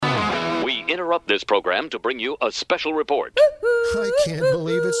interrupt this program to bring you a special report. I can't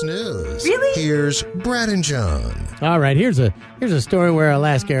believe it's news. Really? Here's Brad and John. All right, here's a story where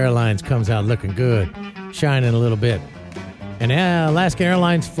Alaska Airlines comes out looking good, shining a little bit. An Alaska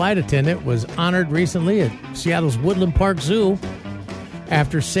Airlines flight attendant was honored recently at Seattle's Woodland Park Zoo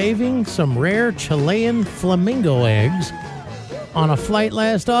after saving some rare Chilean flamingo eggs on a flight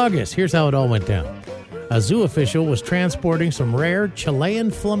last August. Here's how it all went down. A zoo official was transporting some rare Chilean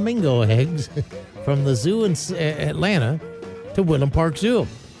flamingo eggs from the zoo in Atlanta to Woodland Park Zoo.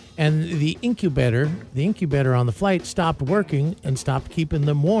 And the incubator on the flight stopped working and stopped keeping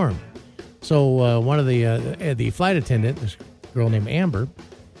them warm. So one of the flight attendant, this girl named Amber,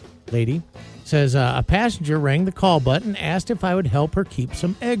 lady, says a passenger rang the call button, asked if I would help her keep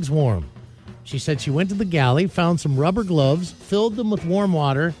some eggs warm. She said she went to the galley, found some rubber gloves, filled them with warm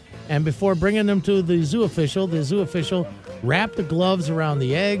water, and before bringing them to the zoo official wrapped the gloves around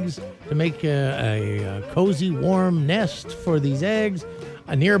the eggs to make a cozy, warm nest for these eggs.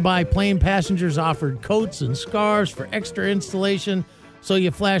 Nearby plane passengers offered coats and scarves for extra installation. So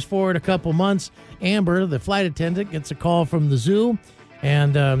you flash forward a couple months, Amber, the flight attendant, gets a call from the zoo,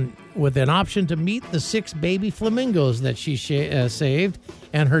 and with an option to meet the 6 baby flamingos that she saved.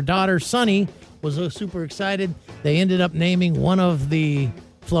 And her daughter, Sunny, was super excited. They ended up naming one of the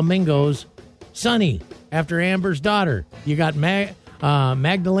flamingos Sunny, after Amber's daughter. You got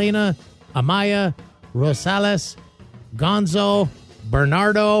Magdalena, Amaya, Rosales, Gonzo,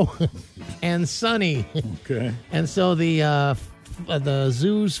 Bernardo, and Sunny. Okay. And so the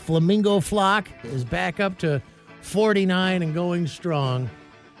zoo's flamingo flock is back up to 49 and going strong,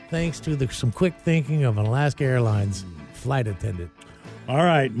 thanks to some quick thinking of an Alaska Airlines flight attendant. All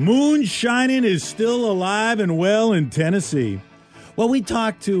right. Moonshining is still alive and well in Tennessee. Well, we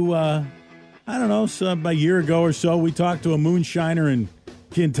talked to, about a year ago or so, we talked to a moonshiner in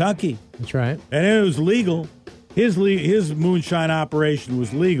Kentucky. That's right. And it was legal. His moonshine operation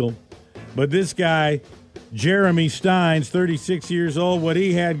was legal. But this guy, Jeremy Steins, 36 years old, what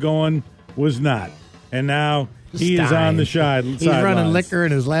he had going was not. And now he is on the sidelines. He's running liquor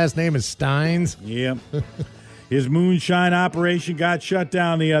and his last name is Steins. Yep. His moonshine operation got shut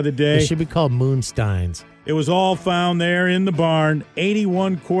down the other day. It should be called Moonsteins. It was all found there in the barn.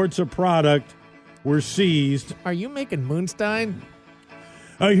 81 quarts of product were seized. Are you making Moonstein?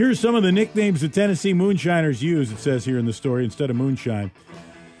 Here's some of the nicknames the Tennessee moonshiners use, it says here in the story, instead of moonshine.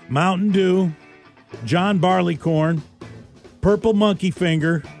 Mountain Dew, John Barleycorn, Purple Monkey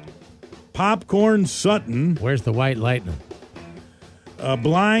Finger, Popcorn Sutton. Where's the White Lightning?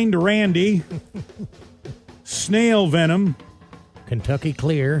 Blind Randy, Snail Venom, Kentucky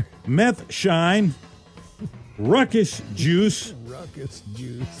Clear, Meth Shine, Ruckus Juice,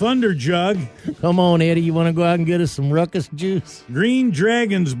 Thunder Jug. Come on, Eddie, you want to go out and get us some Ruckus Juice? Green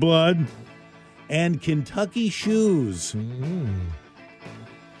Dragon's Blood, and Kentucky Shoes.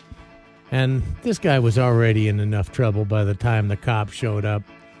 And this guy was already in enough trouble by the time the cops showed up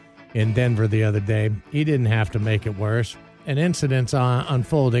in Denver the other day. He didn't have to make it worse. An incident's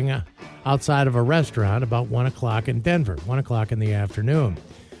unfolding outside of a restaurant about 1 o'clock in Denver, 1 o'clock in the afternoon.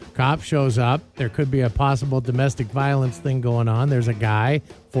 Cop shows up. There could be a possible domestic violence thing going on. There's a guy,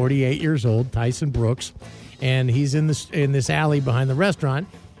 48 years old, Tyson Brooks, and he's in this alley behind the restaurant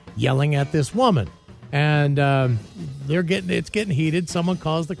yelling at this woman. And it's getting heated. Someone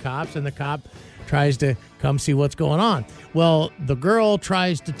calls the cops, and the cop tries to come see what's going on. Well, the girl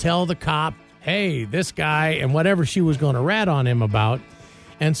tries to tell the cop, hey, this guy, and whatever she was going to rat on him about.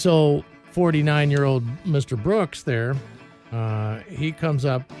 And so 49-year-old Mr. Brooks there, he comes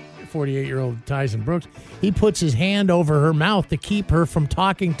up, 48-year-old Tyson Brooks, he puts his hand over her mouth to keep her from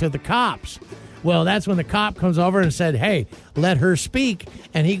talking to the cops. Well, that's when the cop comes over and said, hey, let her speak.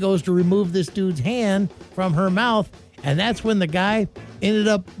 And he goes to remove this dude's hand from her mouth. And that's when the guy ended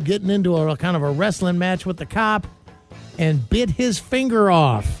up getting into a kind of a wrestling match with the cop and bit his finger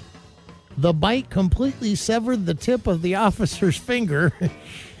off. The bite completely severed the tip of the officer's finger.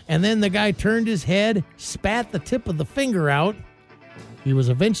 And then the guy turned his head, spat the tip of the finger out. He was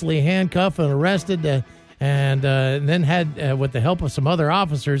eventually handcuffed and arrested, and then had, with the help of some other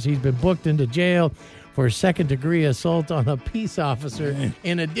officers, he's been booked into jail for second-degree assault on a peace officer,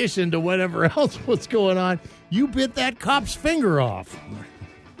 in addition to whatever else was going on. You bit that cop's finger off.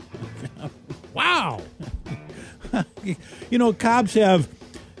 Wow. You know, cops have...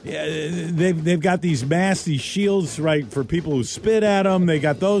 they've got these nasty shields, right, for people who spit at them. They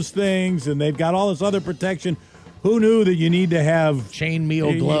got those things, and they've got all this other protection. Who knew that you need to have...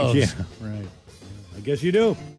 chainmail gloves. Yeah, right. I guess you do.